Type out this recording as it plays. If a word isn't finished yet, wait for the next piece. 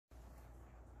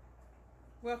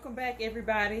Welcome back,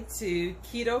 everybody, to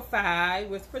Keto-ified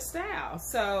with Crystal.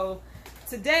 So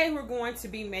today we're going to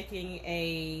be making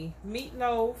a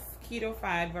meatloaf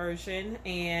keto-ified version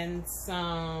and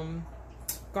some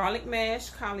garlic mash,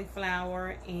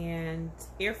 cauliflower, and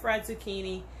air-fried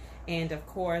zucchini, and of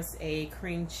course a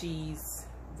cream cheese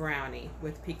brownie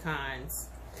with pecans.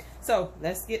 So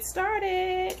let's get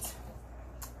started.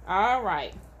 All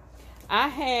right, I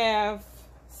have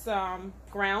some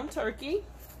ground turkey,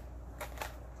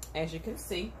 as you can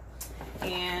see,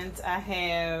 and I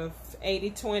have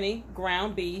 80-20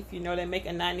 ground beef. You know they make a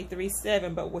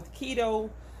 93-7, but with keto,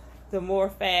 the more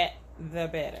fat the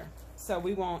better, so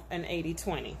we want an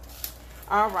 80-20.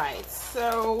 All right,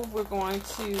 so we're going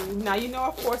to, now you know,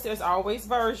 of course, there's always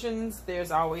versions.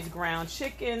 There's always ground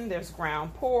chicken, there's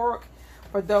ground pork.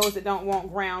 For those that don't want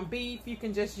ground beef, you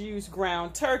can just use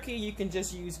ground turkey. You can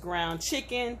just use ground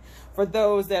chicken. For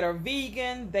those that are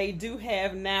vegan, they do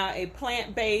have now a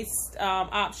plant-based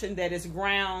option that is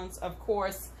grounds. Of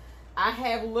course, I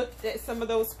have looked at some of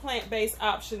those plant-based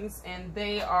options, and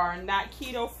they are not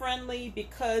keto-friendly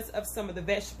because of some of the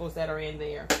vegetables that are in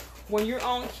there. When you're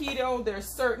on keto,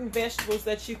 there's certain vegetables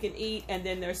that you can eat, and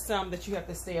then there's some that you have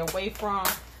to stay away from.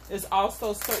 There's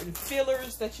also certain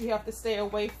fillers that you have to stay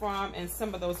away from, and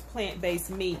some of those plant-based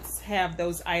meats have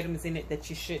those items in it that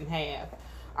you shouldn't have.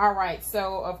 All right,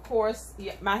 so of course,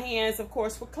 my hands, of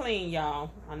course, were clean,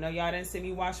 y'all. I know y'all didn't see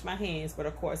me wash my hands, but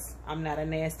of course, I'm not a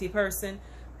nasty person.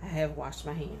 I have washed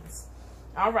my hands.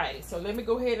 All right, so let me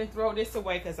go ahead and throw this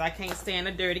away because I can't stand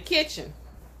a dirty kitchen.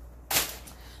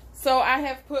 So I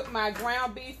have put my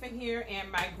ground beef in here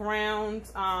and my ground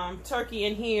turkey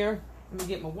in here. Let me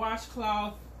get my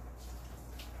washcloth.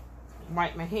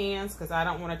 Wipe my hands because I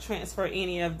don't want to transfer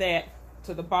any of that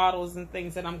to the bottles and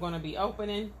things that I'm going to be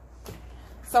opening.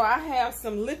 So I have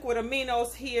some liquid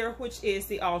aminos here, which is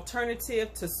the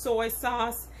alternative to soy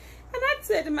sauce. And I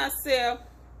said to myself,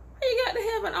 you got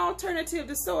to have an alternative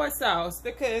to soy sauce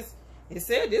because it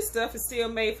said this stuff is still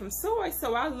made from soy.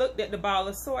 So I looked at the bottle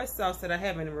of soy sauce that I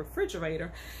have in the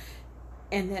refrigerator,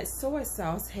 and that soy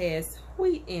sauce has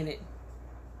wheat in it.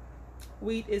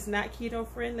 Wheat is not keto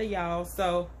friendly, y'all.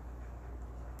 So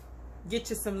get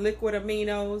you some liquid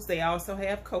aminos. They also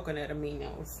have coconut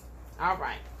aminos. All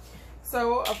right.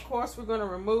 So, of course, we're going to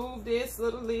remove this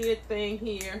little lid thing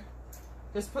here.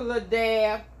 Just put a little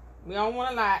dab. We don't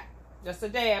want a lot. Just a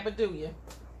dab, but do you?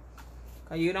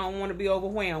 Because you don't want to be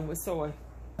overwhelmed with soy.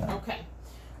 Okay.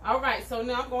 All right. So,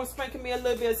 now I'm going to sprinkle me a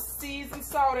little bit of seasoned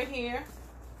salt in here.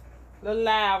 Little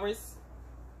Lowry's.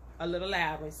 A little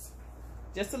Lowry's.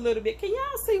 Just a little bit. Can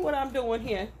y'all see what I'm doing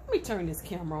here? Let me turn this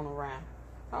camera on around.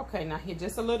 Okay, now here,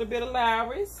 just a little bit of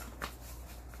Lowry's.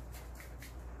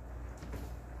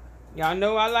 Y'all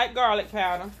know I like garlic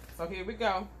powder, so here we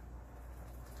go.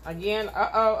 Again,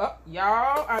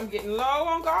 y'all, I'm getting low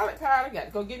on garlic powder. Got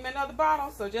to go get me another bottle,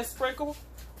 so just sprinkle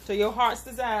to your heart's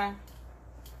desire.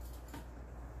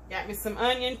 Got me some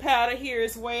onion powder here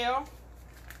as well.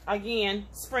 Again,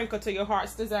 sprinkle to your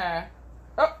heart's desire.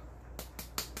 Oh,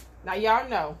 now y'all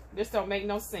know, this don't make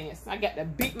no sense. I got to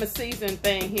beat my seasoning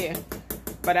thing here.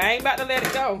 But I ain't about to let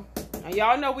it go. And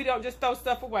y'all know we don't just throw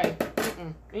stuff away.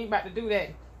 Ain't about to do that.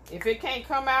 If it can't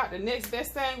come out, the next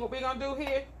best thing, what we're going to do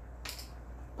here,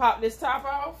 pop this top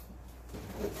off.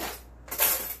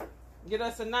 Get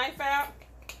us a knife out.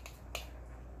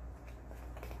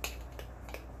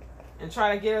 And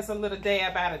try to get us a little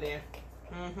dab out of there.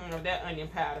 Of that onion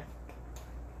powder.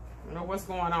 I don't know what's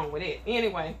going on with it.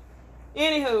 Anyway.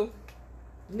 Anywho.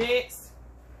 Next.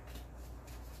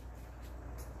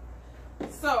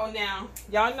 So now,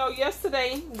 y'all know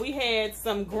yesterday we had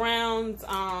some ground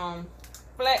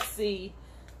flaxseed.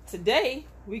 Today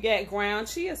we got ground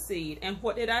chia seed. And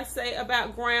what did I say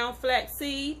about ground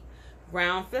flaxseed?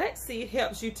 Ground flaxseed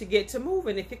helps you to get to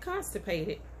moving if you're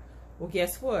constipated. Well,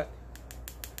 guess what?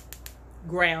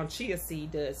 Ground chia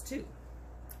seed does too.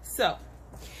 So,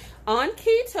 on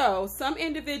keto, some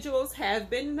individuals have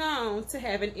been known to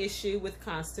have an issue with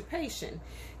constipation.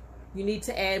 You need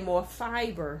to add more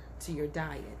fiber to your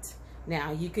diet.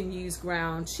 Now, you can use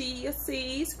ground chia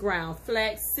seeds, ground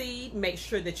flax seed. Make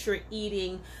sure that you're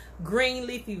eating green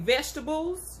leafy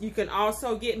vegetables. You can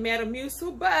also get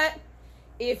Metamucil, but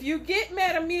if you get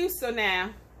Metamucil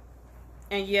now,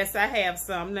 and yes, I have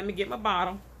some. Let me get my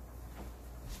bottle.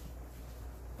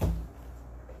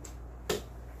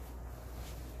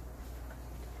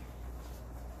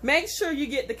 Make sure you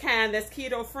get the kind that's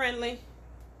keto friendly.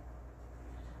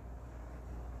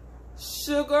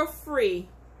 Sugar-free,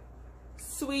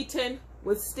 sweetened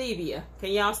with stevia.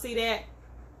 Can y'all see that?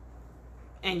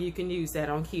 And you can use that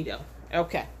on keto.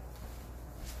 Okay.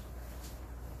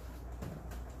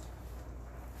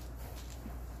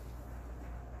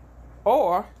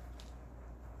 Or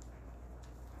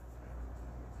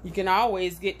you can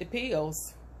always get the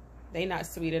peels. They not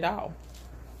sweet at all.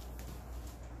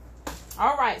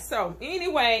 All right, so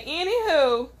anyway,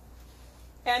 anywho,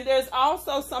 and there's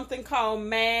also something called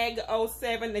Mag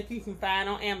 07 that you can find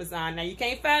on Amazon. Now, you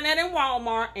can't find that in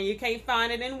Walmart, and you can't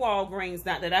find it in Walgreens,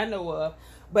 not that I know of.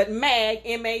 But Mag,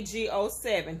 M-A-G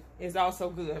 07, is also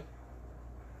good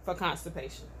for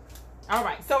constipation. All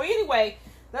right, so anyway,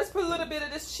 let's put a little bit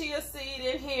of this chia seed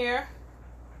in here.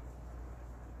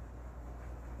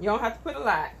 You don't have to put a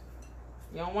lot.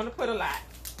 You don't want to put a lot.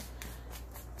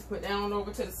 Put that on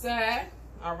over to the side.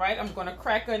 All right, I'm going to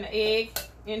crack an egg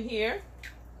in here.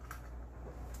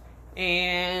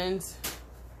 And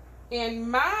in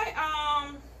my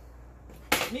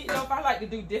meatloaf, I like to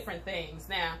do different things.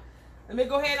 Now, let me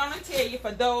go ahead on and tell you,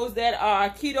 for those that are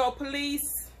keto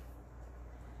police,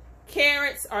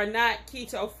 carrots are not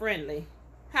keto friendly.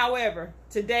 However,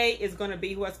 today is going to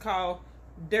be what's called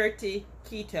dirty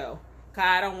keto, because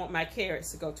I don't want my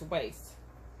carrots to go to waste.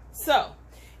 So,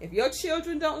 if your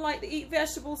children don't like to eat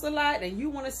vegetables a lot and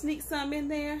you want to sneak some in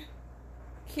there,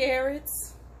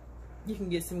 carrots, you can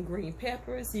get some green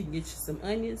peppers, you can get you some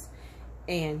onions,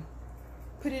 and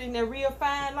put it in there real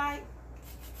fine like.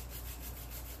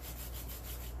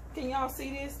 Can y'all see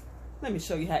this? Let me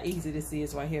show you how easy this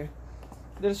is right here.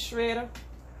 Little shredder.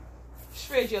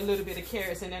 Shred you a little bit of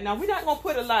carrots in there. Now, we're not going to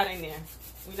put a lot in there.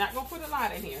 We're not going to put a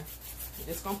lot in here. We're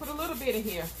just going to put a little bit in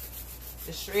here.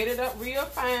 Just shred it up real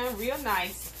fine, real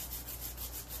nice.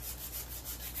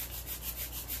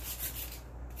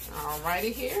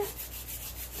 Alrighty here.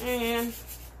 And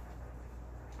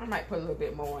I might put a little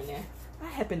bit more in there. I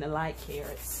happen to like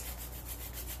carrots.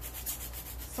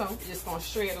 So we're just going to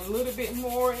shred a little bit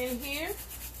more in here.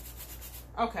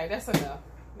 Okay, that's enough.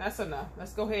 That's enough.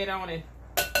 Let's go ahead on and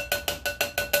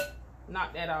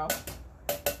knock that off.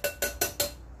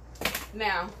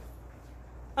 Now,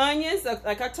 onions,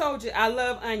 like I told you, I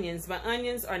love onions, but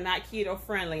onions are not keto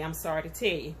friendly. I'm sorry to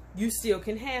tell you. You still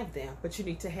can have them, but you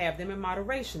need to have them in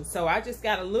moderation. So I just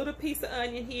got a little piece of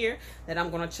onion here that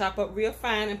I'm going to chop up real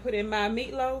fine and put in my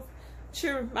meatloaf.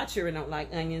 My children don't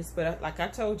like onions, but like I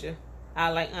told you, I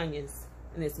like onions,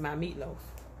 and it's my meatloaf.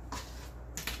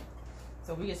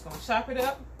 So we're just going to chop it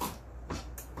up.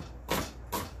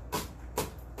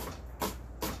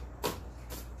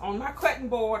 On my cutting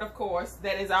board, of course,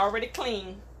 that is already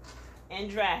clean and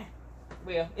dry.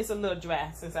 Well, it's a little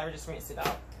dry since I just rinsed it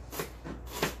off.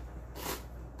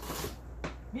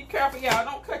 Be careful, y'all.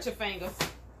 Don't cut your fingers.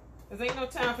 There ain't no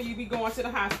time for you to be going to the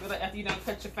hospital after you done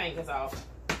cut your fingers off.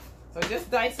 So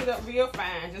just dice it up real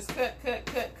fine. Just cut, cut,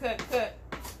 cut, cut, cut.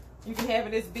 You can have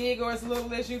it as big or as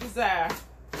little as you desire.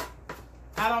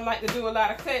 I don't like to do a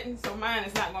lot of cutting, so mine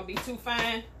is not going to be too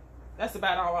fine. That's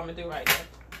about all I'm going to do right there.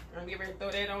 I'm getting ready to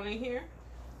throw that on in here,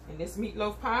 in this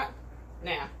meatloaf pot.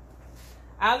 Now,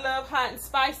 I love hot and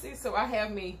spicy, so I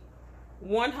have me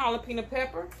 1 jalapeno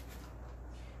pepper.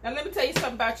 Now, let me tell you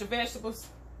something about your vegetables.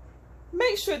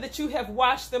 Make sure that you have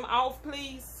washed them off,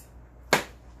 please.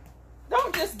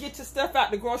 Don't just get your stuff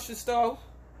out the grocery store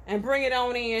and bring it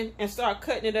on in and start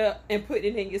cutting it up and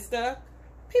putting it in your stuff.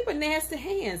 People's nasty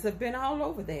hands have been all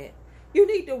over that. You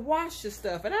need to wash your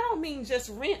stuff, and I don't mean just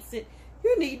rinse it.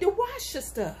 You need to wash your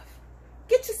stuff.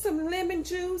 Get you some lemon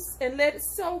juice and let it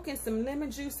soak in some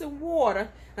lemon juice and water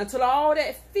until all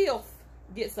that filth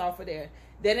gets off of there.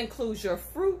 That includes your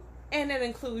fruit and that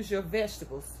includes your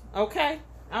vegetables. Okay?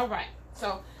 All right.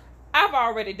 So I've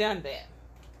already done that.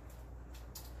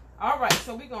 All right.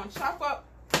 So we're going to chop up.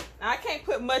 Now, I can't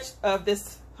put much of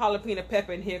this jalapeno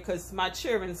pepper in here because my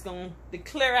children's going to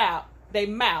declare out their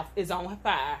mouth is on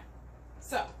fire.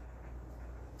 So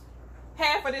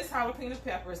half of this jalapeno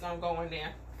pepper is going to go in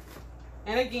there.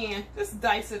 And again, just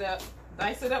dice it up.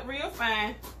 Dice it up real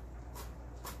fine.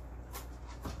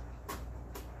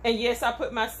 And yes, I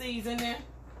put my seeds in there.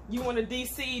 You want to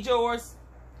de-seed yours?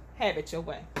 Have it your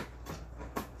way.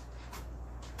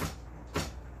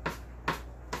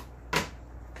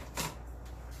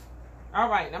 All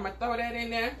right, I'm going to throw that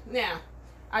in there. Now,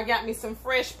 I got me some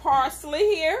fresh parsley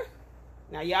here.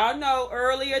 Now, y'all know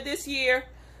earlier this year,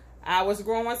 I was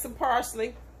growing some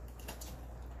parsley.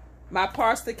 My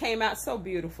parsley came out so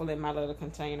beautiful in my little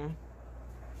container.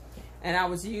 And I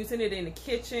was using it in the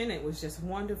kitchen. It was just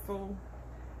wonderful.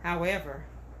 However,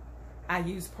 I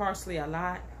use parsley a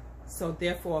lot. So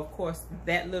therefore, of course,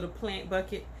 that little plant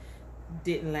bucket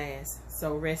didn't last.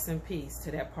 So rest in peace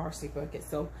to that parsley bucket.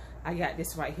 So I got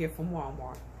this right here from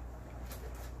Walmart.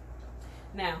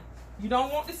 Now, you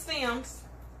don't want the stems.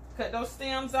 Cut those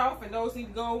stems off and those need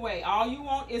to go away. All you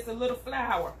want is a little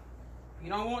flower. You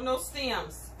don't want no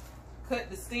stems. cut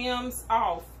the stems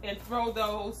off and throw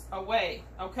those away,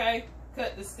 okay?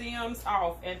 Cut the stems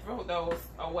off and throw those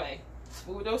away.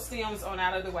 Move those stems on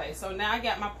out of the way. So now I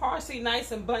got my parsley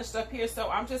nice and bunched up here, so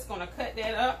I'm just going to cut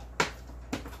that up.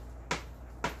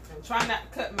 And try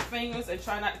not to cut my fingers and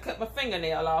try not to cut my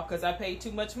fingernail off because I paid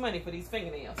too much money for these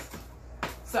fingernails.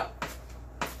 So,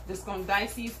 just going to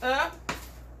dice these up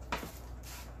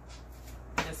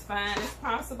as fine as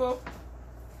possible.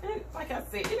 And like I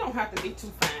said, it don't have to be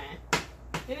too fine.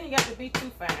 It ain't got to be too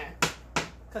fine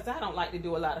because I don't like to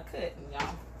do a lot of cutting,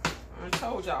 y'all. I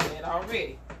told y'all that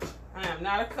already. I am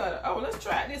not a cutter. Oh, let's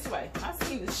try it this way. I've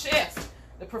seen the chefs,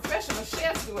 the professional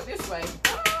chefs do it this way.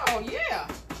 Oh, yeah.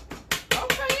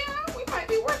 Okay, yeah, we might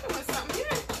be working with something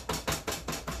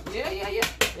here. Yeah.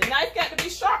 The knife got to be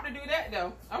sharp to do that,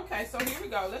 though. Okay, so here we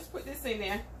go. Let's put this in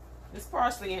there. This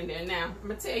parsley in there. Now, I'm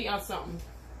going to tell y'all something.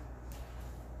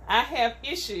 I have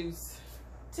issues,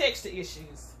 texture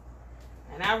issues.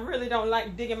 And I really don't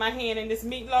like digging my hand in this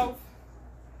meatloaf.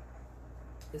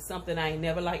 It's something I ain't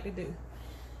never like to do.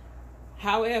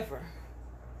 However,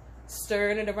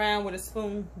 stirring it around with a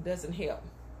spoon doesn't help.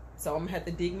 So I'm going to have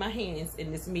to dig my hands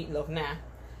in this meatloaf. Now,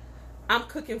 I'm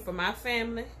cooking for my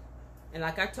family. And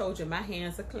like I told you, my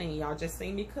hands are clean. Y'all just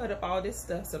seen me cut up all this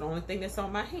stuff. So the only thing that's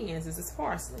on my hands is this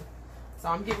parsley. So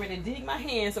I'm getting ready to dig my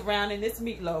hands around in this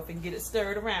meatloaf and get it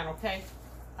stirred around, okay?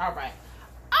 All right.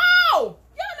 Oh!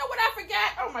 Y'all know what I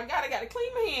forgot? Oh my God, I got to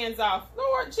clean my hands off.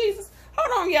 Lord Jesus.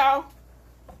 Hold on, y'all.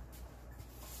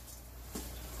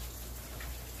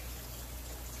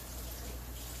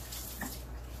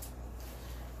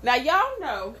 Now y'all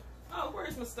know, oh,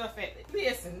 where's my stuff at?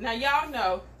 Listen, now y'all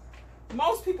know,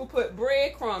 most people put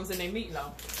breadcrumbs in their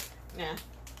meatloaf. Now,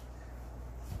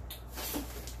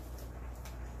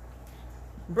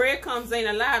 breadcrumbs ain't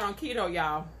allowed on keto,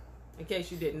 y'all. In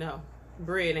case you didn't know,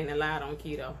 bread ain't allowed on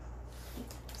keto.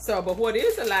 So, but what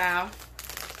is allowed,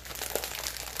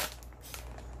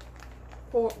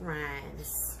 pork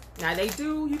rinds. Now they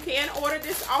do, you can order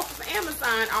this off of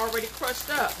Amazon already crushed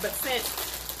up, but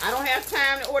since I don't have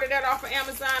time to order that off of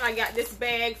Amazon, I got this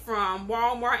bag from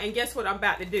Walmart, and guess what I'm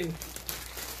about to do?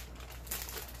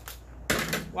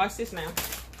 Watch this now.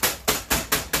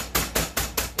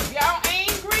 If y'all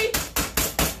angry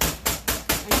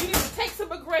and you need to take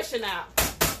some aggression out,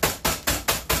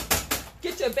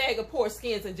 get your bag of pork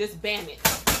skins and just bam it.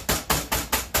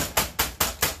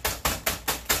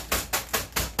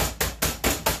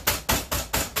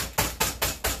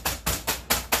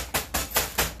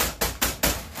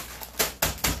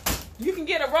 You can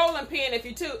get a rolling pin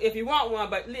if you want one,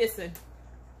 but listen,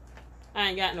 I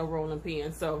ain't got no rolling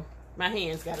pin, so my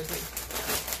hands gotta do.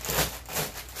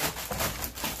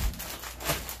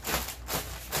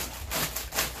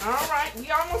 All right, we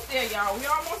almost there, y'all. We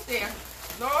almost there.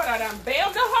 Lord, I done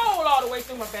bailed the hole all the way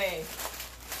through my bag.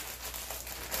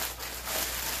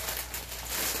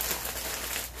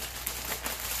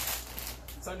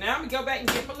 So now I'm gonna go back and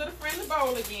get my little friendly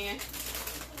bowl again.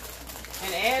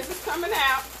 And as it's coming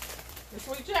out, that's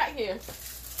what you got here.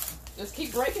 Just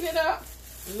keep breaking it up.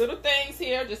 Little things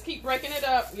here. Just keep breaking it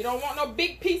up. You don't want no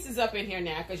big pieces up in here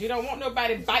now, because you don't want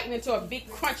nobody biting into a big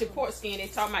crunchy pork skin. They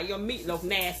talking about your meatloaf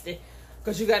nasty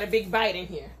because you got a big bite in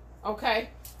here. Okay?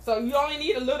 So you only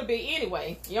need a little bit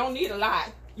anyway. You don't need a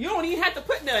lot. You don't even have to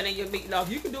put none in your meatloaf.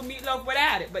 You can do meatloaf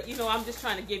without it. But you know, I'm just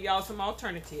trying to give y'all some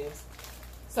alternatives.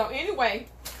 So anyway,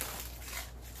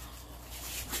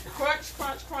 crunch,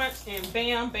 crunch, crunch, and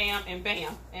bam, bam, and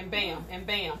bam, and bam, and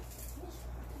bam.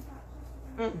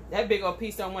 That big old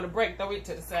piece don't want to break. Throw it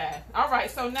to the side. All right,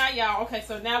 so now y'all, okay,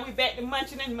 so now we back to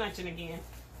munching and munching again.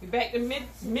 We back to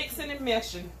mixing and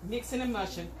meshing, mixing and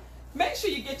mushing. Make sure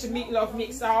you get your meatloaf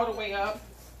mixed all the way up.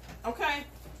 Okay?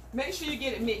 Make sure you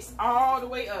get it mixed all the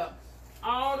way up.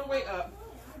 All the way up.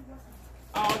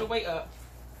 All the way up.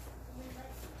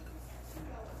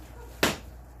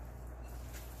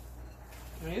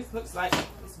 And this looks like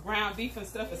this ground beef and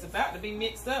stuff is about to be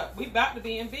mixed up. We about to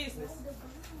be in business.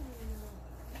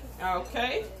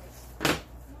 Okay.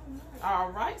 All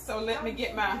right, so let me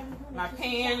get my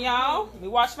pan, y'all. Let me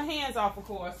wash my hands off, of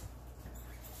course.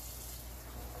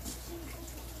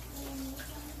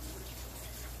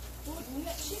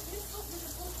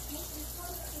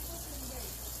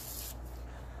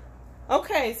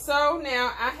 Okay, so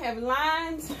now I have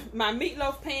lined my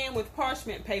meatloaf pan with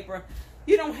parchment paper.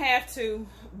 You don't have to,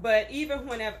 but even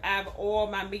whenever I've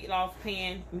oiled my meatloaf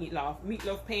pans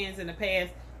in the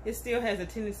past, it still has a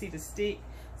tendency to stick.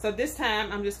 So this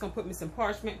time I'm just gonna put me some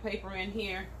parchment paper in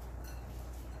here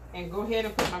and go ahead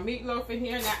and put my meatloaf in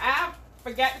here. Now I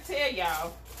forgot to tell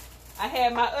y'all, I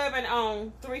had my oven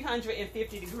on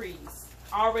 350 degrees,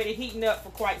 already heating up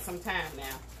for quite some time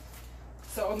now.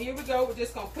 So here we go. We're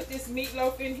just going to put this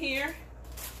meatloaf in here.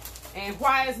 And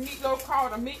why is meatloaf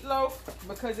called a meatloaf?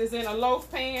 Because it's in a loaf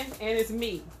pan and it's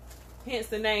meat. Hence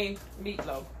the name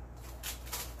meatloaf.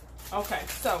 Okay,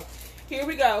 so here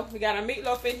we go. We got our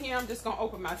meatloaf in here. I'm just going to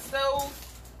open my stove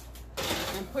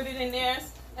and put it in there.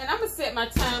 And I'm going to set my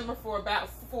timer for about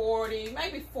 40,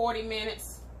 maybe 40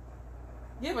 minutes.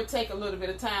 Give or take a little bit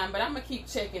of time, but I'm going to keep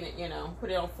checking it, you know.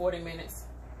 Put it on 40 minutes.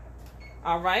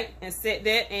 All right, and set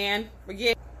that and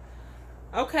forget.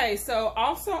 Okay, so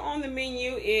also on the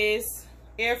menu is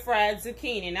air fried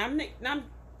zucchini. And I'm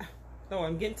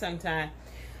getting tongue-tied.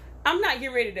 I'm not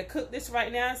getting ready to cook this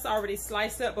right now. It's already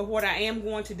sliced up, but what I am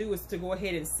going to do is to go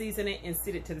ahead and season it and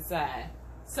sit it to the side.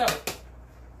 So,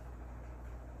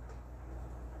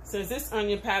 since this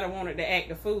onion powder wanted to act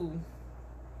a fool,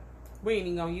 we ain't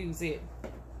even gonna use it.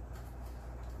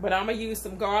 But I'm gonna use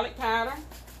some garlic powder.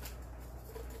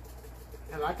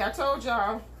 And like I told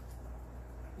y'all,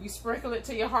 you sprinkle it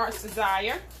to your heart's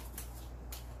desire.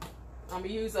 I'm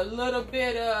gonna use a little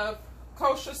bit of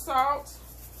kosher salt.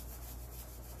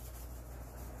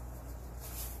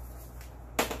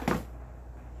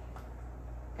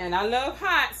 And I love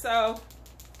hot, so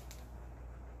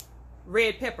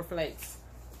red pepper flakes.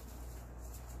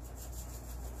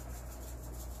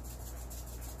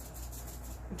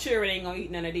 I'm sure it ain't gonna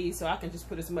eat none of these, so I can just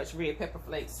put as much red pepper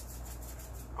flakes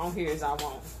on here as I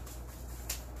want.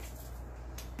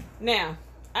 Now,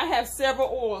 I have several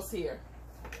oils here.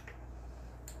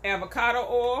 Avocado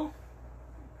oil,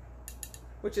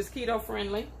 which is keto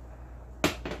friendly.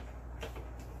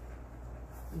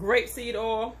 Grapeseed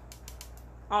oil,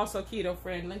 also keto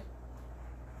friendly.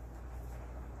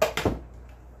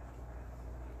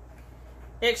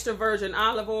 Extra virgin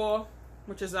olive oil,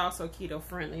 which is also keto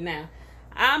friendly. Now,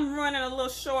 I'm running a little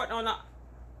short on the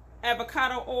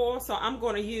avocado oil, so I'm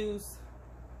going to use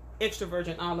extra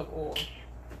virgin olive oil.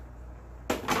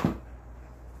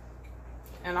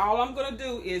 And all I'm going to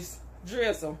do is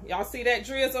drizzle. Y'all see that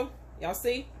drizzle? Y'all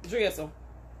see? Drizzle.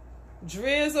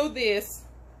 Drizzle this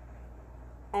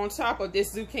on top of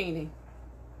this zucchini.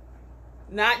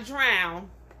 Not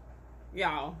drown,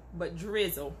 y'all, but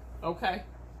drizzle. Okay?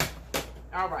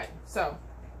 All right. So,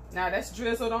 now that's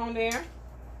drizzled on there.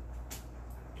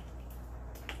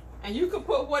 And you can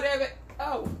put whatever.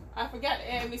 Oh, I forgot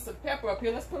to add me some pepper up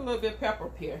here. Let's put a little bit of pepper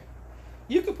up here.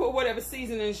 You can put whatever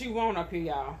seasonings you want up here,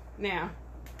 y'all. Now,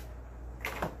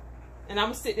 and I'm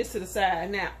going to sit this to the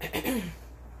side. Now,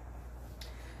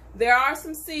 there are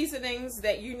some seasonings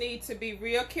that you need to be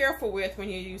real careful with when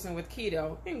you're using with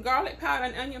keto. And garlic powder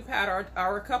and onion powder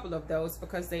are a couple of those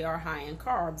because they are high in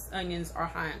carbs. Onions are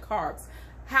high in carbs.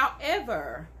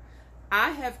 However,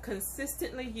 I have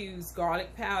consistently used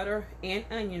garlic powder and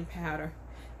onion powder,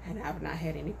 and I've not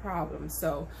had any problems.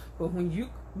 So, but when you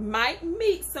might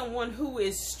meet someone who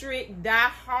is strict,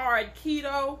 die-hard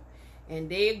keto, and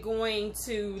they're going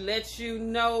to let you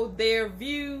know their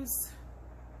views,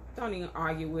 don't even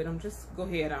argue with them. Just go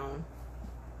ahead on.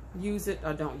 Use it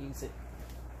or don't use it.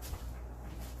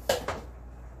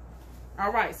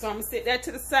 All right, so I'm going to set that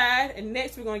to the side, and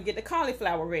next we're going to get the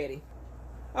cauliflower ready.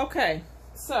 Okay,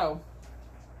 so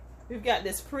we've got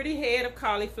this pretty head of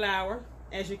cauliflower,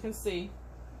 as you can see.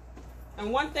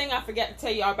 And one thing I forgot to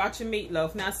tell y'all about your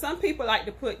meatloaf. Now, some people like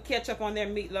to put ketchup on their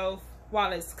meatloaf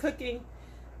while it's cooking.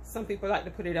 Some people like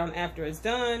to put it on after it's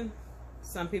done.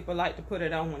 Some people like to put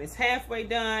it on when it's halfway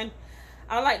done.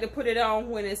 I like to put it on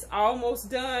when it's almost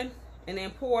done and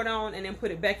then pour it on and then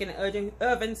put it back in the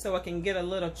oven so it can get a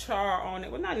little char on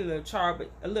it. Well, not a little char,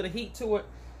 but a little heat to it.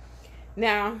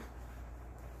 Now,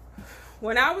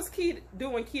 when I was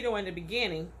doing keto in the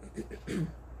beginning,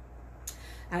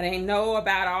 I didn't know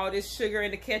about all this sugar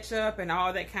in the ketchup and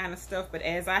all that kind of stuff. But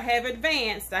as I have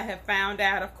advanced, I have found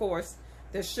out, of course,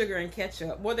 there's sugar in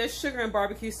ketchup. Well, there's sugar in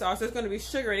barbecue sauce. There's going to be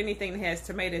sugar in anything that has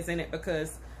tomatoes in it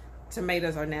because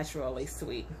tomatoes are naturally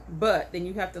sweet. But then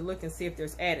you have to look and see if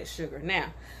there's added sugar.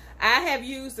 Now, I have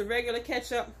used the regular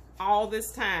ketchup all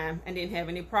this time and didn't have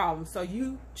any problems. So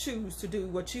you choose to do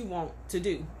what you want to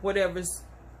do. Whatever's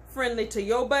friendly to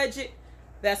your budget,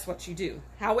 that's what you do.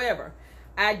 However,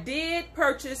 I did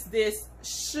purchase this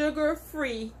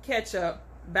sugar-free ketchup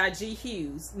by G.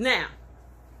 Hughes. Now,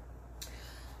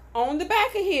 on the back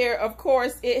of here, of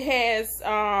course, it has,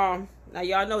 now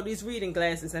y'all know these reading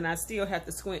glasses, and I still have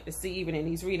to squint to see even in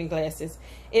these reading glasses.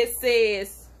 It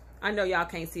says, I know y'all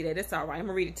can't see that. It's all right. I'm going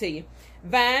to read it to you.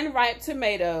 Vine ripe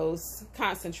tomatoes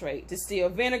concentrate,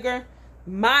 distilled vinegar,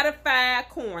 modified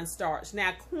cornstarch.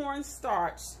 Now,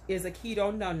 cornstarch is a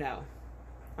keto no-no.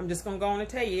 I'm just going to go on and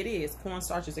tell you it is.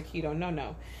 Cornstarch is a keto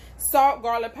no-no. Salt,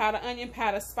 garlic powder, onion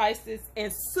powder, spices,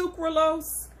 and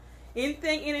sucralose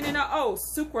Anything in it in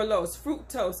sucralose,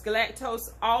 fructose,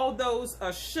 galactose, all those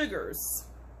are sugars,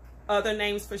 other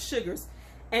names for sugars.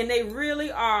 And they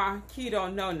really are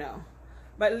keto no-no.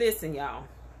 But listen, y'all.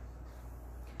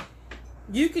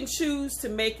 You can choose to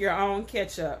make your own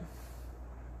ketchup.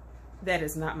 That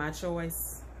is not my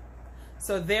choice.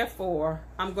 So therefore,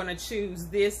 I'm going to choose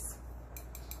this,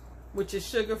 which is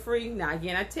sugar-free. Now,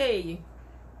 again, I tell you,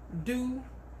 do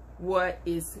what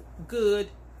is good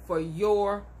for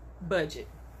your budget.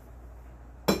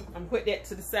 I'm put that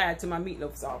to the side till my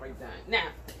meatloaf's already done. Now,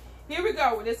 here we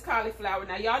go with this cauliflower.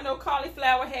 Now, y'all know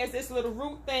cauliflower has this little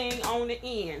root thing on the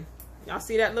end. Y'all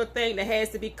see that little thing that has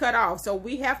to be cut off? So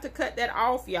we have to cut that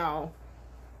off, y'all.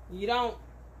 You don't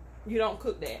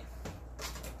cook that.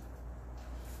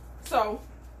 So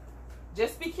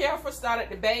just be careful. Start at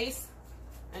the base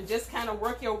and just kind of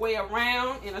work your way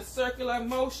around in a circular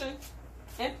motion.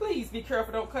 And please be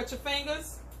careful. Don't cut your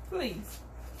fingers. Please.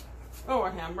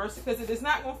 Lord have mercy, because it is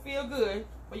not going to feel good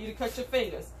for you to cut your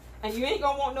fingers. And you ain't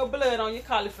going to want no blood on your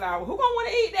cauliflower. Who going to want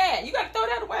to eat that? You got to throw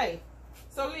that away.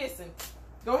 So listen.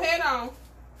 Go ahead on.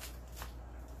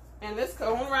 And let's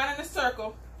go on around in a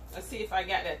circle. Let's see if I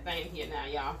got that thing here now,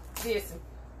 y'all. Listen.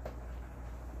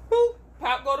 Boop.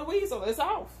 Pop, go the weasel. It's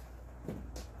off.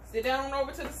 Sit down on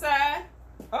over to the side.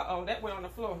 Uh-oh, that went on the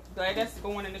floor. Glad that's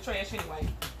going in the trash anyway.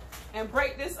 And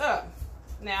break this up.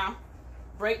 Now,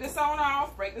 break this on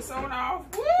off. Break this on off.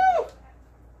 Woo!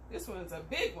 This one's a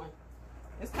big one.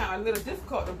 It's kind of a little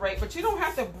difficult to break, but you don't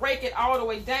have to break it all the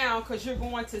way down because you're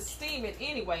going to steam it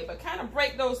anyway. But kind of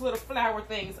break those little flour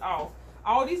things off.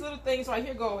 All these little things right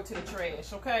here go over to the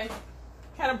trash, okay?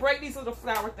 Kind of break these little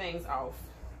flour things off.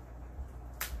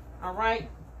 All right?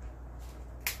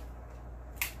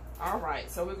 All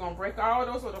right, so we're going to break all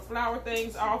those little flour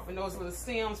things off and those little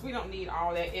stems. We don't need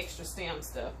all that extra stem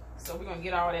stuff. So we're going to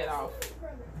get all that off.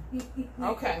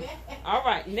 Okay. All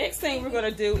right, next thing we're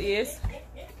going to do is...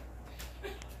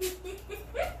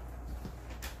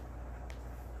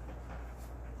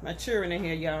 my children in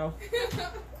here, y'all.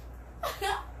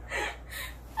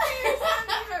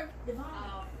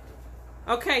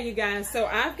 Okay, you guys. So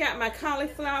I've got my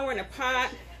cauliflower in a pot,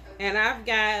 and I've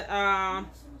got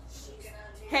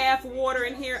half water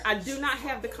in here. I do not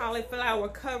have the cauliflower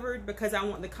covered because I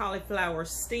want the cauliflower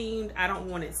steamed. I don't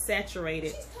want it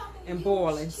saturated and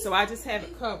boiling, so I just have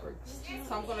it covered.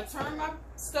 So I'm going to turn my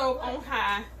stove on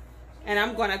high. And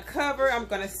I'm going to cover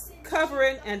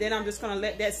it, and then I'm just going to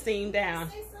let that steam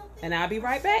down. And I'll be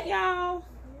right back, y'all.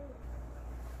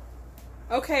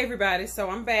 Okay, everybody, so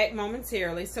I'm back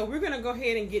momentarily. So we're going to go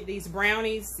ahead and get these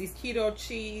brownies, these keto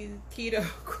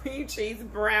cream cheese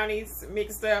brownies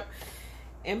mixed up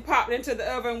and popped into the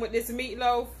oven with this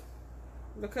meatloaf,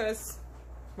 because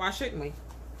why shouldn't we?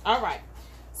 All right.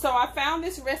 So I found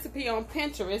this recipe on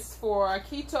Pinterest for a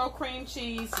keto cream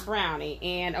cheese brownie,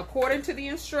 and according to the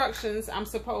instructions, I'm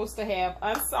supposed to have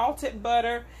unsalted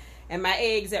butter and my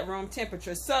eggs at room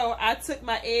temperature. So I took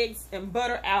my eggs and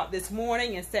butter out this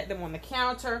morning and set them on the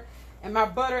counter, and my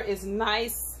butter is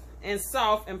nice and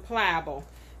soft and pliable.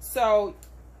 So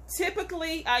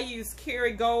typically I use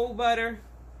Kerrygold butter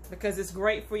because it's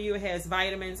great for you. It has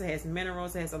vitamins, it has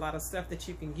minerals, it has a lot of stuff that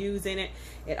you can use in it.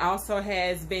 It also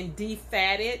has been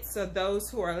defatted, so those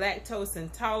who are lactose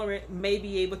intolerant may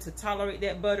be able to tolerate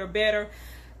that butter better.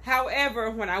 However,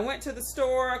 when I went to the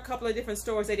store, a couple of different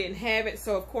stores, they didn't have it,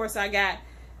 so of course I got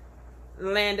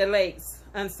Land O'Lakes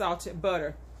unsalted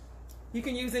butter. You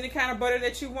can use any kind of butter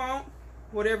that you want,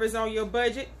 whatever's on your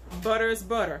budget. Butter is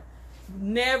butter.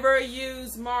 Never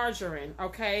use margarine,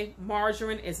 okay?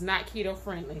 Margarine is not keto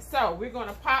friendly. So we're going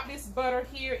to pop this butter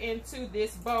here into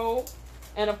this bowl.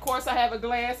 And of course I have a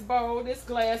glass bowl. This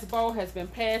glass bowl has been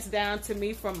passed down to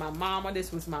me from my mama.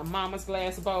 This was my mama's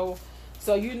glass bowl.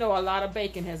 So you know a lot of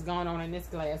baking has gone on in this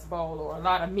glass bowl, or a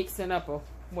lot of mixing up or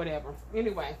whatever.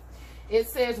 Anyway, it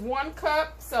says 1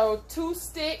 cup, so 2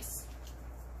 sticks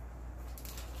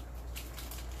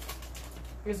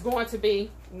is going to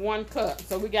be 1 cup.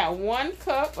 So we got 1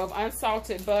 cup of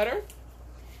unsalted butter.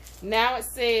 Now it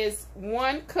says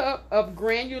 1 cup of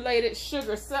granulated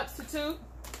sugar substitute.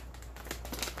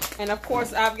 And of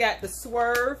course I've got the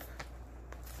Swerve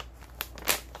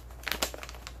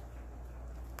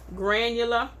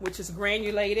granular, which is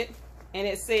granulated. And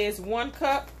it says 1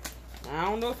 cup. I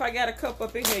don't know if I got a cup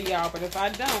up in here, y'all, but if I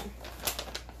don't,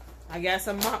 I got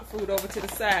some monk fruit over to the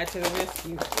side to the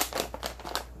rescue.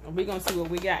 We're going to see what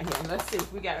we got here. Let's see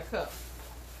if we got a cup.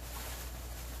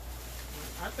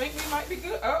 I think we might be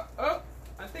good. I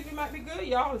think we might be good,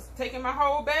 y'all. It's taking my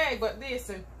whole bag, but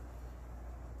listen.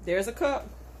 There's a cup.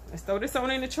 Let's throw this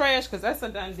on in the trash because that's a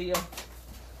done deal.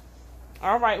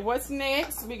 All right, what's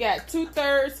next? We got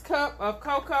 2/3 cup of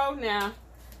cocoa. Now,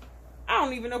 I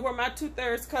don't even know where my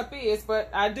 2/3 cup is, but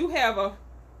I do have a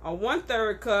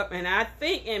 1/3 cup, and I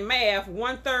think in math,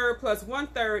 1/3 plus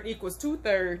 1/3 equals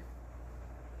 2/3,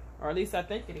 or at least I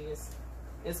think it is.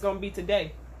 It's gonna be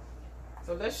today.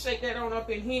 So let's shake that on up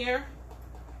in here.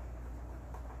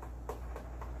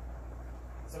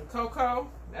 Some cocoa.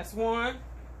 That's one.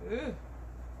 Ooh,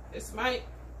 it might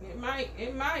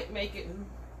make it.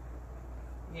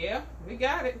 Yeah, we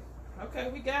got it. Okay,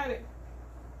 we got it.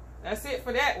 That's it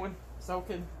for that one. So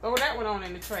we can throw that one on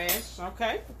in the trash.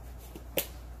 Okay.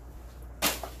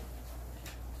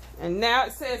 And now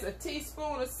it says a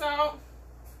teaspoon of salt.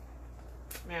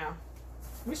 Now,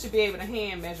 we should be able to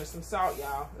hand measure some salt,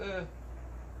 y'all.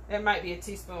 That might be a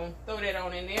teaspoon. Throw that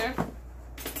on in there.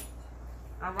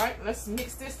 All right, let's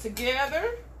mix this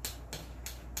together.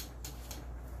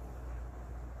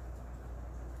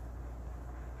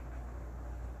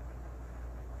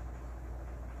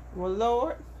 Well,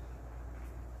 Lord.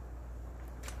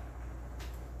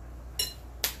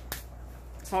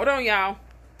 Hold on, y'all.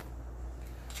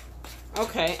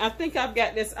 Okay, I think I've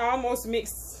got this almost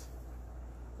mixed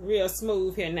real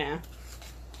smooth here now.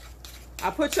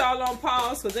 I put y'all on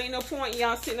pause because ain't no point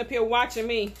y'all sitting up here watching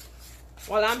me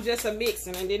while I'm just a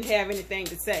mixing and didn't have anything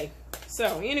to say.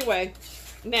 So anyway,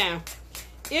 now,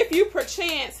 if you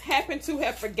perchance happen to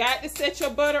have forgot to set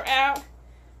your butter out,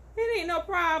 it ain't no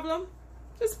problem.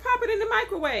 Just pop it in the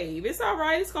microwave. It's all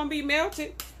right. It's going to be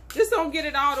melted. Just don't get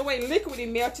it all the way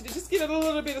liquidy melted. Just get it a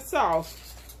little bit of soft.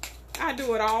 I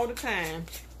do it all the time.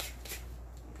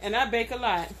 And I bake a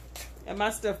lot. And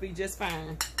my stuff be just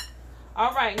fine.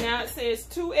 All right. Now it says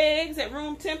 2 eggs at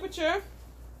room temperature.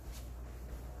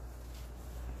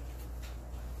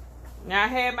 Now I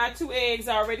have my 2 eggs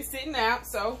already sitting out.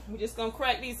 So we're just going to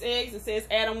crack these eggs. It says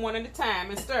add them one at a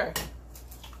time and stir.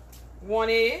 1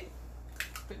 egg.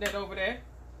 Put that over there.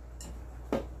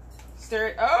 Stir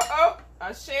it. Oh,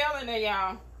 a shell in there,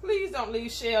 y'all. Please don't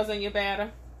leave shells in your batter.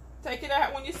 Take it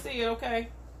out when you see it, okay?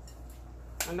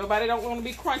 And nobody don't want to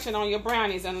be crunching on your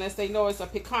brownies unless they know it's a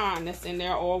pecan that's in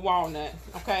there or a walnut,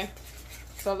 okay?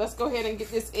 So let's go ahead and get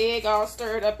this egg all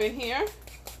stirred up in here.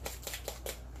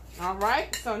 All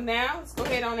right, so now let's go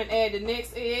ahead on and add the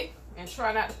next egg and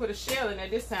try not to put a shell in there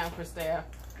this time, Christelle.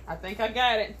 I think I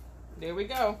got it. There we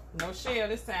go. No shell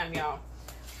this time, y'all.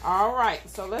 All right,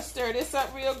 so let's stir this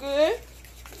up real good.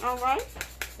 All right,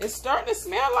 it's starting to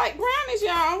smell like brownies,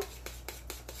 y'all.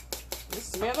 It's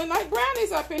smelling like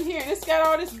brownies up in here, and it's got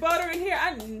all this butter in here.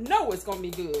 I know it's gonna be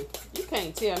good. You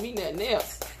can't tell me nothing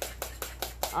else.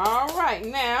 All right,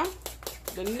 now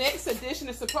the next addition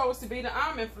is supposed to be the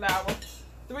almond flour,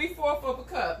 3/4 of a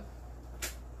cup.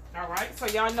 All right, so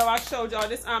y'all know I showed y'all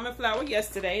this almond flour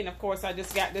yesterday, and of course I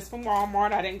just got this from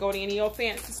Walmart. I didn't go to any old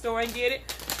fancy store and get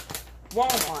it.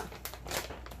 Walmart.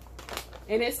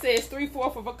 And it says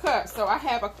 3/4 of a cup. So I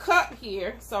have a cup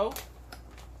here. So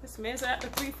this measures out to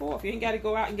 3/4. You ain't got to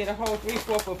go out and get a whole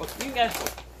 3/4 of a. You got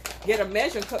to get a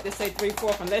measuring cup that say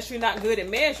 3/4 unless you're not good at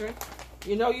measuring.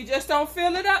 You know, you just don't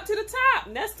fill it up to the top.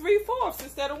 And that's 3/4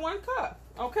 instead of 1 cup.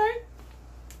 Okay.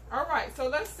 All right. So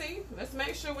let's see. Let's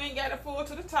make sure we ain't got it full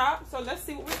to the top. So let's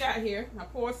see what we got here. I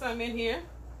pour some in here.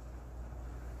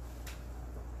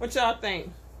 What y'all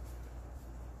think?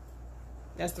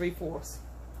 That's 3/4.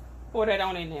 Pour that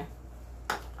on in there.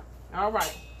 All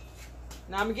right.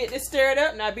 Now I'm going to get this stirred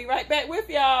up and I'll be right back with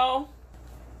y'all.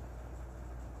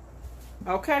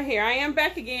 Okay, here I am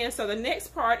back again. So the next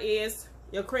part is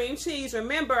your cream cheese.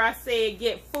 Remember I said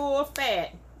get full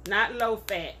fat, not low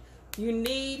fat. You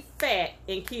need fat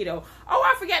in keto. Oh,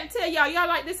 I forgot to tell y'all. Y'all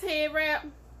like this head wrap?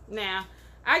 Now,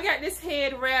 I got this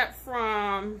head wrap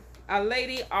from a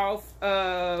lady off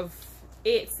of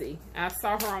Etsy. I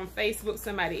saw her on Facebook.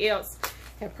 Somebody else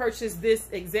had purchased this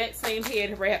exact same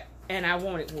head wrap and I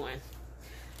wanted one.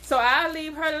 So I'll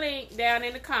leave her link down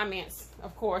in the comments,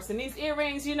 of course. And these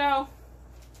earrings, you know,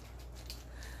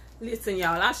 listen,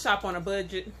 y'all, I shop on a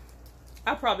budget.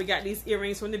 I probably got these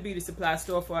earrings from the beauty supply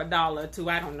store for $1 or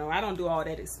 $2. I don't know. I don't do all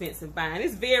that expensive buying.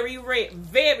 It's very rare,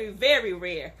 very, very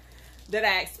rare that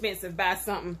I expensive buy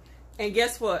something. And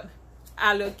guess what?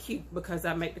 I look cute because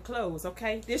I make the clothes,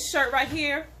 okay? This shirt right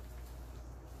here,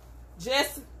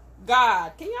 just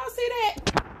God. Can y'all see that?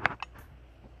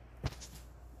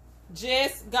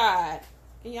 Just God.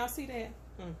 Can y'all see that?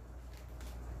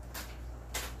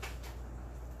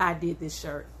 I did this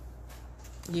shirt.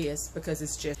 Yes, because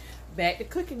it's just back to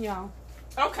cooking, y'all.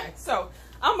 Okay, so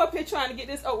I'm up here trying to get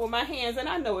this open with my hands, and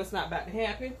I know it's not about to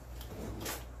happen.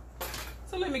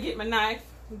 So let me get my knife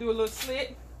and do a little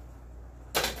slit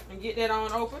and get that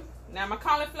on open. Now my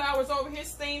cauliflower is over here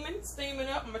steaming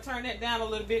up. I'm gonna turn that down a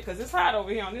little bit because it's hot over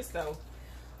here on this stove.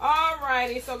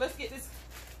 Alrighty, so let's get this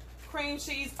cream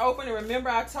cheese open. And remember,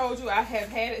 I told you I have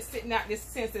had it sitting out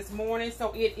since this morning,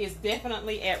 so it is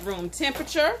definitely at room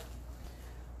temperature.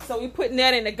 So we're putting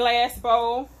that in a glass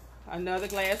bowl, another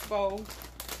glass bowl,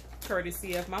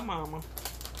 courtesy of my mama.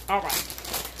 All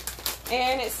right,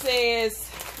 and it says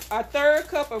a 1/3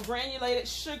 cup of granulated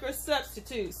sugar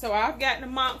substitute. So I've got the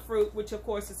monk fruit, which of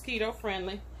course is keto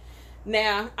friendly.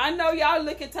 Now I know y'all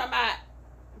looking talking about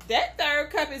that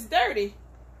 1/3 cup is dirty.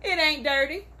 It ain't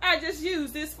dirty. I just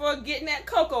used this for getting that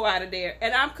cocoa out of there.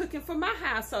 And I'm cooking for my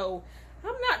household.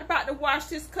 I'm not about to wash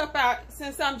this cup out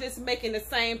since I'm just making the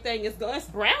same thing. It's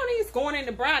brownie. It's going in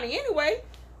the brownie anyway.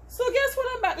 So guess what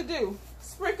I'm about to do?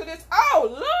 Sprinkle this. Oh,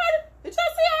 Lord. Did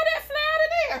y'all see all that fly out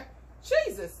of there?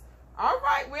 Jesus. All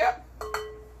right, well,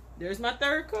 there's my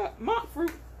 1/3 cup. Monk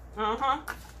fruit.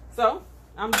 So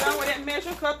I'm done with that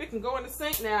measuring cup. It can go in the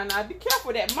sink now. Now be careful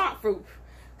with that monk fruit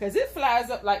because it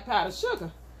flies up like powdered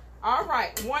sugar. All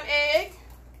right, 1 egg.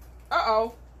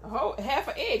 Uh-oh, a whole half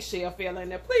an eggshell fell in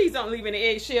there. Please don't leave any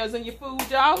eggshells in your food,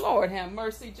 y'all. Lord have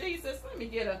mercy, Jesus. Let me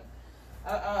get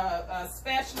a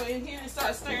spatula in here and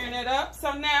start stirring it up.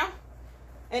 So now,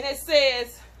 and it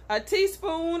says a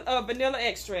teaspoon of vanilla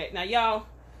extract. Now, y'all,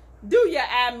 do your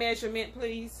eye measurement,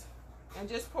 please, and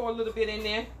just pour a little bit in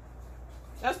there.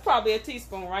 That's probably a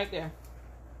teaspoon right there.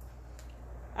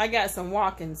 I got some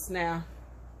walk-ins now.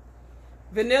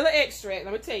 Vanilla extract.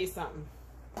 Let me tell you something.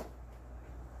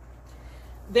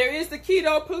 There is the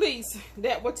keto police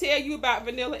that will tell you about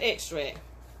vanilla extract.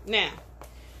 Now,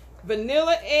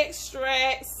 vanilla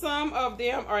extract, some of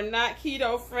them are not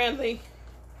keto friendly.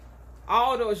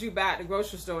 All those you buy at the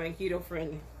grocery store ain't keto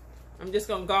friendly. I'm just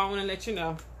going to go on and let you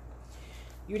know.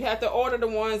 You'd have to order the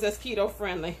ones that's keto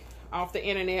friendly off the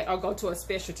internet or go to a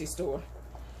specialty store.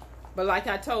 But like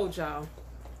I told y'all,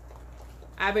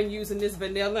 I've been using this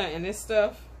vanilla and this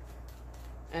stuff,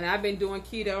 and I've been doing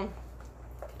keto,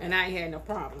 and I ain't had no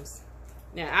problems.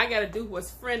 Now, I got to do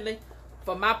what's friendly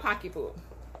for my pocketbook.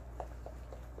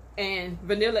 And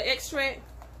vanilla extract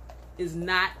is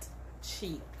not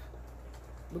cheap,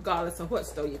 regardless of what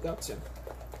store you go to.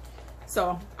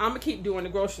 So, I'm going to keep doing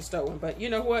the grocery store one. But you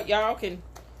know what? Y'all can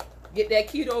get that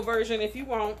keto version if you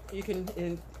want. You can,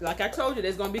 and like I told you,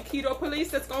 there's going to be keto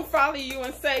police that's going to follow you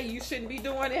and say, you shouldn't be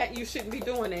doing that, you shouldn't be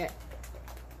doing that.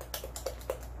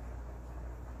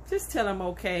 Just tell them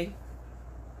okay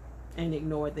and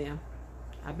ignore them.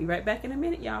 I'll be right back in a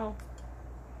minute, y'all.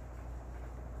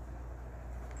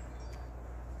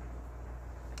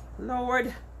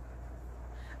 Lord,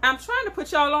 I'm trying to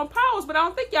put y'all on pause, but I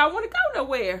don't think y'all want to go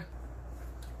nowhere.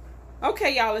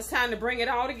 Okay, y'all, it's time to bring it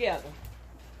all together.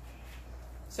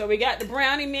 So we got the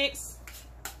brownie mix.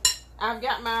 I've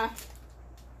got my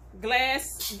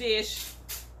glass dish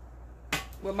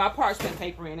with my parchment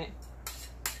paper in it.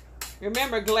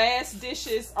 Remember, glass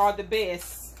dishes are the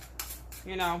best.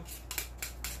 You know,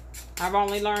 I've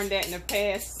only learned that in the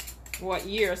past, what,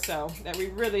 year or so, that we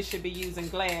really should be using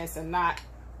glass and not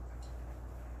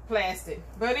plastic.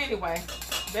 But anyway,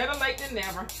 better late than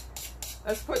never.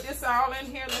 Let's put this all in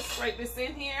here. Let's scrape this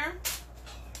in here.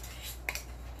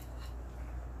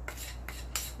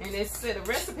 And the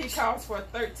recipe calls for a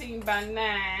 13 by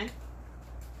 9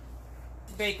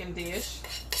 baking dish.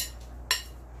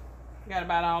 Got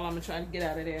about all I'm gonna try to get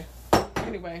out of there.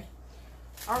 Anyway,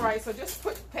 all right. So just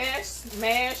put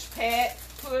mash, pat,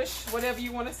 push, whatever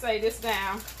you want to say this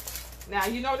down. Now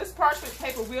you know this parchment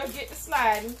paper will get to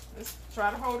sliding. Let's try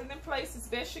to hold it in place as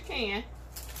best you can,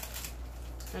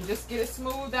 and just get it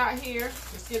smoothed out here.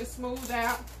 Just get it smoothed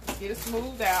out. Get it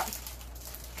smoothed out.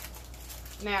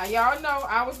 Now, y'all know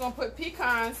I was going to put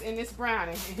pecans in this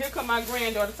brownie. And here come my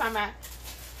granddaughter talking about,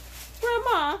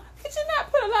 Grandma, could you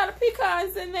not put a lot of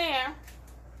pecans in there?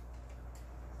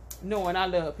 Knowing I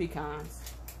love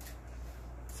pecans.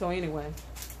 So anyway.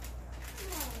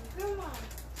 Grandma,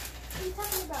 what are you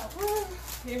talking about?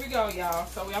 Here we go, y'all.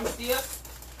 So I'm still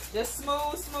just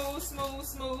smooth.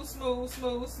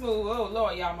 Oh,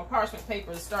 Lord, y'all, my parchment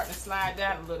paper is starting to slide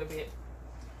down a little bit.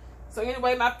 So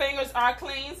anyway, my fingers are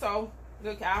clean, so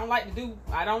look, I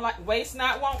don't like waste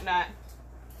not, want not.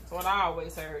 That's what I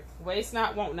always heard. Waste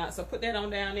not, want not. So put that on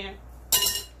down there.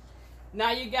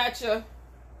 Now you got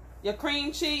your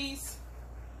cream cheese.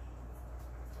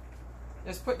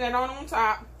 Just put that on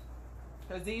top.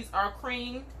 Because these are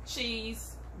cream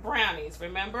cheese brownies,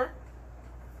 remember?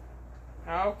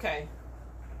 Okay.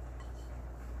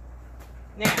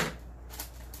 Now,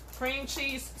 cream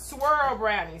cheese swirl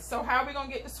brownies. So how are we going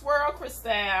to get the swirl,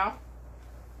 Crystal?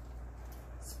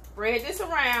 Spread this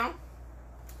around.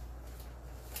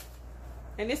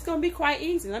 And it's going to be quite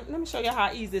easy. Let me show you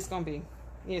how easy it's going to be.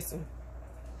 Listen.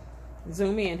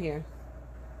 Zoom in here.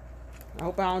 I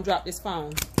hope I don't drop this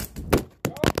phone.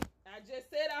 I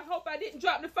just said I hope I didn't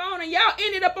drop the phone and y'all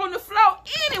ended up on the floor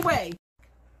anyway.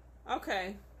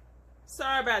 Okay.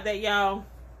 Sorry about that, y'all.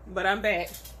 But I'm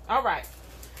back. All right.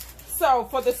 So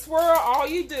for the swirl, all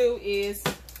you do is,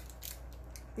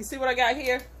 you see what I got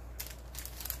here?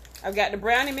 I've got the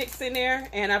brownie mix in there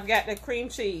and I've got the cream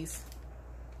cheese.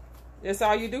 That's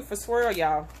all you do for swirl,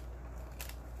 y'all.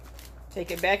 Take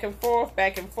it back and forth,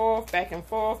 back and forth, back and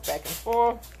forth, back and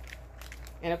forth.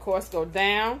 And of course go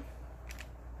down.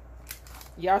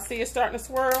 Y'all see it starting to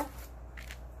swirl?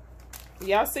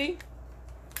 Y'all see?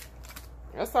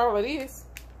 That's all it is.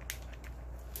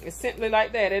 It's simply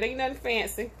like that. It ain't nothing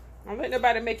fancy. Don't let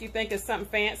nobody make you think it's something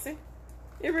fancy.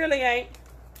 It really ain't.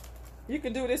 You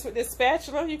can do this with this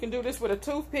spatula. You can do this with a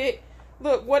toothpick.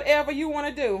 Look, whatever you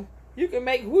want to do. You can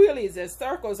make wheelies and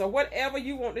circles or whatever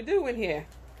you want to do in here.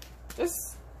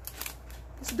 Just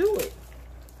do it.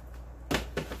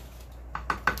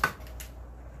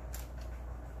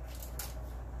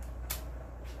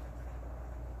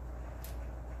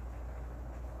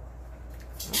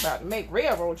 I'm about to make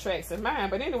railroad tracks in mine,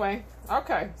 but anyway,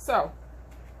 okay, so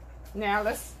now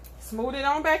let's smooth it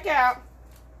on back out.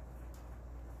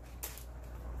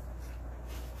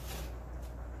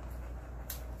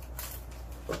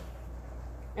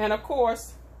 And of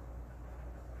course,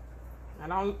 I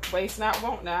don't waste not,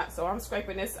 want not, so I'm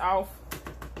scraping this off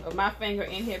of my finger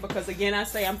in here because again, I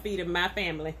say I'm feeding my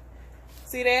family.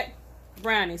 See that?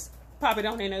 Brownies. Pop it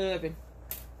on in the oven.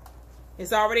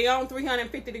 It's already on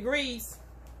 350 degrees.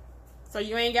 So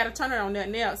you ain't got to turn it on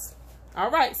nothing else.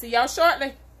 All right, see y'all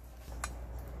shortly.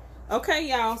 Okay,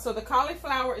 y'all, so the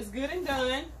cauliflower is good and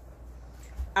done.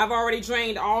 I've already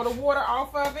drained all the water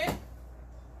off of it.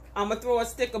 I'm going to throw a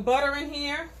stick of butter in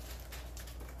here.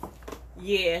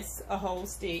 Yes, a whole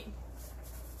stick.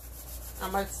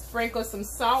 I'm going to sprinkle some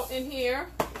salt in here.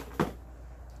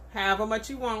 However much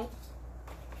you want.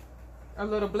 A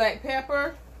little black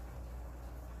pepper.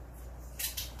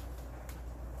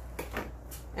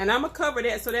 And I'm going to cover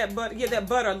that so that butter, give that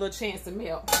butter a little chance to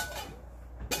melt.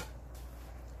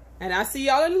 And I'll see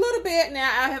y'all in a little bit. Now,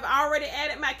 I have already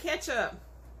added my ketchup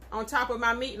on top of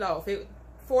my meatloaf.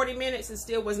 40 minutes and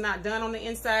still was not done on the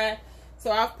inside.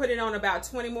 So I've put it on about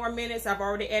 20 more minutes. I've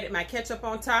already added my ketchup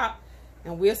on top.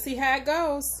 And we'll see how it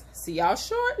goes. See y'all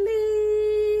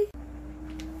shortly.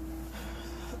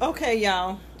 Okay,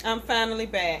 y'all. I'm finally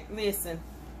back. Listen,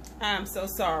 I'm so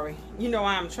sorry. You know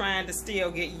I'm trying to still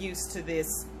get used to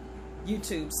this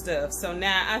YouTube stuff. So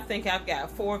now I think I've got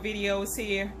 4 videos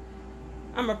here.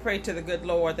 I'm going to pray to the good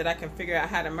Lord that I can figure out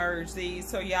how to merge these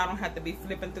so y'all don't have to be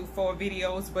flipping through 4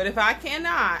 videos. But if I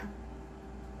cannot,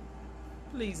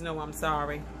 please know I'm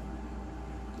sorry.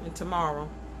 And tomorrow,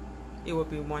 it will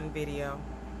be 1 video.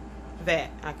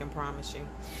 That I can promise you.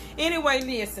 Anyway,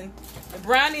 listen. The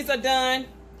brownies are done.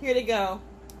 Here they go.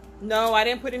 No, I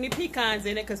didn't put any pecans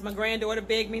in it because my granddaughter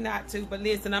begged me not to. But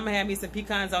listen, I'm going to have me some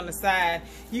pecans on the side.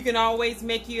 You can always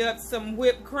make you up some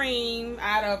whipped cream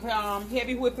out of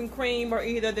heavy whipping cream or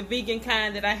either the vegan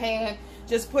kind that I have.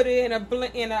 Just put it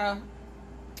in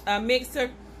a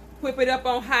mixer. Whip it up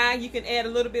on high. You can add a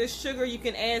little bit of sugar. You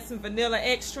can add some vanilla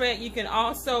extract. You can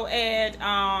also add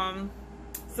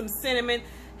some cinnamon.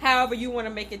 However you want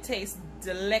to make it taste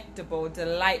delectable,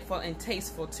 delightful, and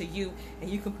tasteful to you. And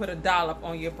you can put a dollop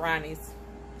on your brownies.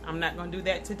 I'm not going to do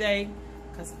that today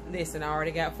because, listen, I already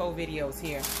got 4 videos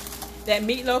here. That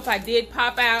meatloaf I did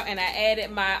pop out and I added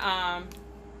my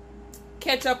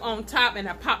ketchup on top and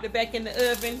I popped it back in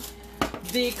the oven.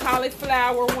 The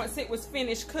cauliflower, once it was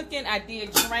finished cooking, I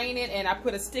did drain it and I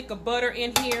put a stick of butter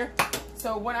in here.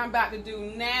 So what I'm about to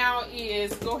do now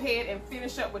is go ahead and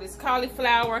finish up with this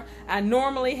cauliflower. I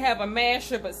normally have a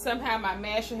masher, but somehow my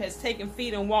masher has taken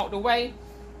feet and walked away.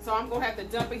 So I'm going to have to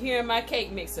dump it here in my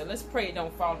cake mixer. Let's pray it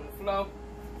don't fall on the floor.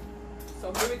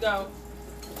 So here we go.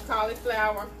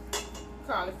 Cauliflower,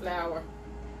 cauliflower.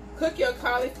 Cook your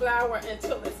cauliflower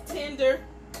until it's tender.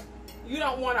 You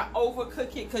don't want to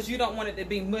overcook it because you don't want it to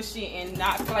be mushy and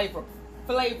not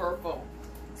flavorful.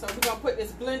 So we're going to put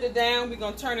this blender down. We're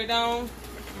going to turn it on.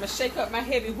 I'm going to shake up my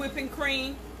heavy whipping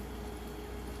cream.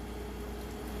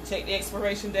 Check the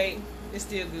expiration date. It's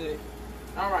still good.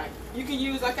 All right. You can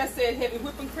use, like I said, heavy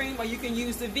whipping cream, or you can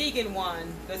use the vegan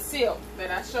one, the silk,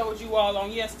 that I showed you all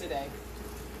on yesterday.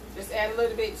 Just add a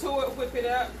little bit to it. Whip it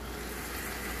up.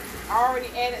 I already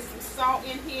added some salt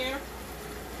in here.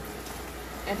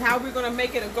 And how we're going to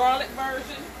make it a garlic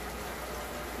version.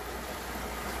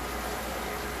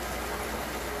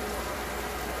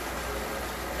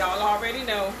 Y'all already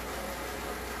know.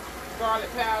 garlic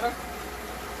powder.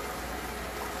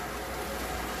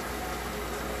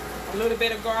 A little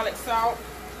bit of garlic salt.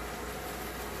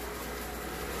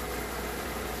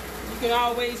 You can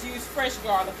always use fresh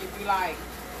garlic if you like.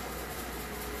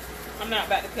 I'm not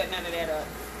about to cut none of that up.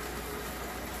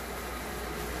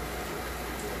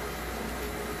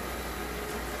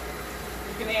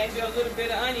 You can add a little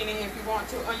bit of onion in if you want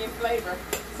to, onion flavor.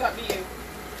 It's up to you.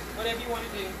 Whatever you want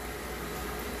to do.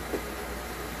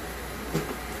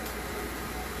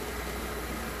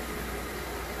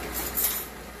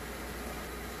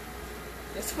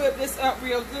 Let's whip this up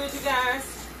real good, you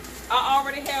guys. I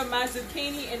already have my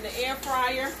zucchini in the air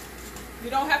fryer. You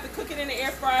don't have to cook it in the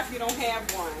air fryer if you don't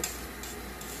have one.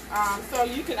 So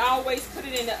you can always put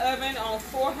it in the oven on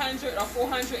 400 or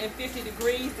 450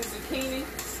 degrees, the zucchini.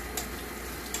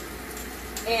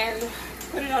 And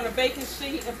put it on a baking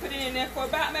sheet and put it in there for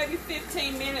about maybe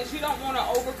 15 minutes. You don't want to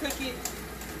overcook it.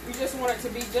 You just want it to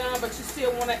be done, but you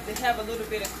still want it to have a little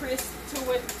bit of crisp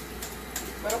to it.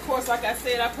 But of course, like I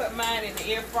said, I put mine in the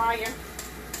air fryer.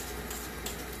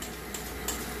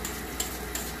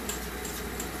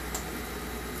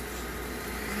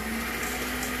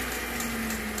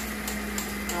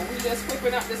 And we just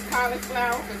whipping up this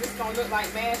cauliflower because it's going to look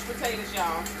like mashed potatoes,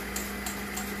 y'all.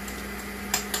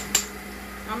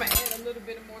 I'm going to add a little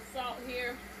bit of more salt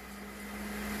here.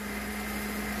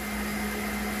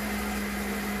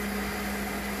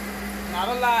 Not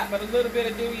a lot, but a little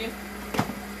bit of do you.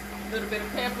 A little bit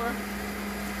of pepper.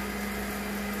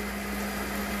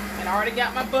 And I already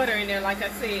got my butter in there, like I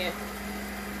said.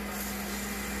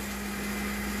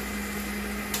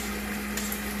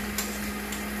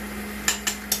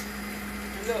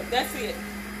 And look, that's it.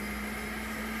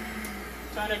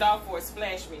 Turn it off or it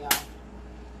splash me off.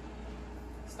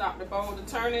 Stop the bowl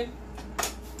to turning.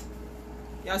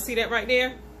 Y'all see that right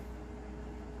there?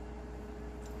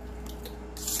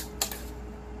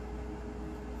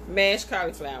 Mashed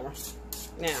cauliflower.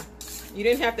 Now, you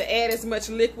didn't have to add as much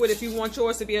liquid. If you want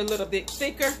yours to be a little bit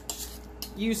thicker,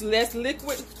 use less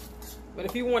liquid. But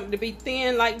if you want it to be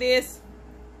thin like this,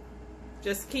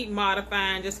 just keep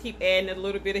modifying. Just keep adding a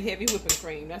little bit of heavy whipping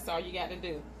cream. That's all you got to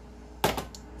do.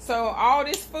 So all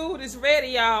this food is ready,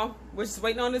 y'all. We're just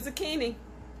waiting on the zucchini.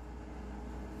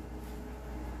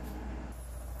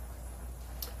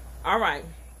 All right,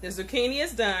 the zucchini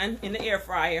is done in the air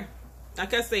fryer.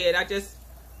 Like I said, I just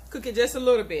cook it just a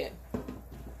little bit.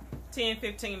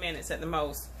 10-15 minutes at the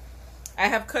most. I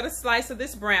have cut a slice of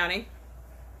this brownie.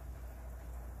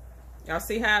 Y'all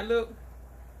see how it look?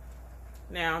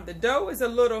 Now, the dough is a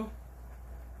little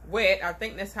wet. I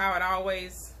think that's how it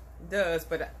always does,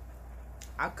 but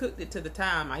I cooked it to the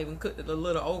time. I even cooked it a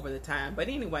little over the time. But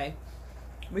anyway,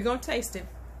 we're going to taste it.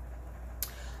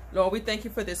 Lord, we thank you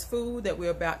for this food that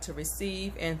we're about to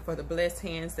receive and for the blessed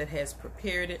hands that has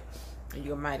prepared it. In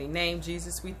your mighty name,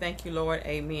 Jesus, we thank you, Lord.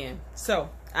 Amen. So,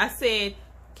 I said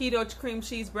keto cream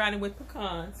cheese brownie with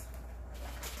pecans.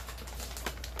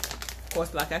 Of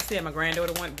course, like I said, my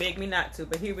granddaughter begged me not to,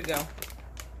 but here we go.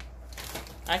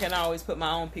 I can always put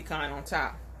my own pecan on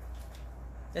top.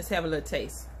 Let's have a little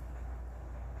taste.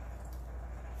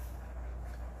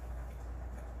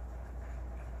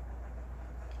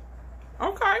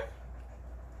 Okay.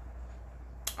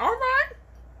 All right.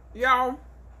 Y'all.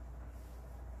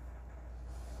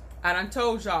 I done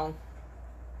told y'all.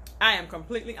 I am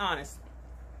completely honest.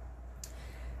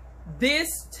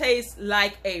 This tastes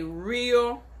like a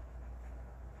real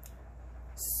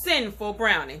sinful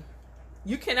brownie.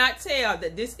 You cannot tell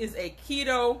that this is a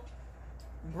keto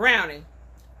brownie.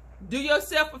 Do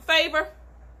yourself a favor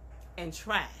and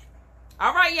try it.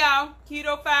 All right, y'all.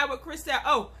 Keto-ified with Crystal.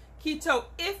 Oh,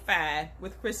 Keto-ified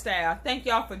with Crystal. Thank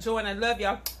y'all for joining. I love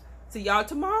y'all. See y'all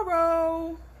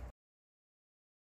tomorrow.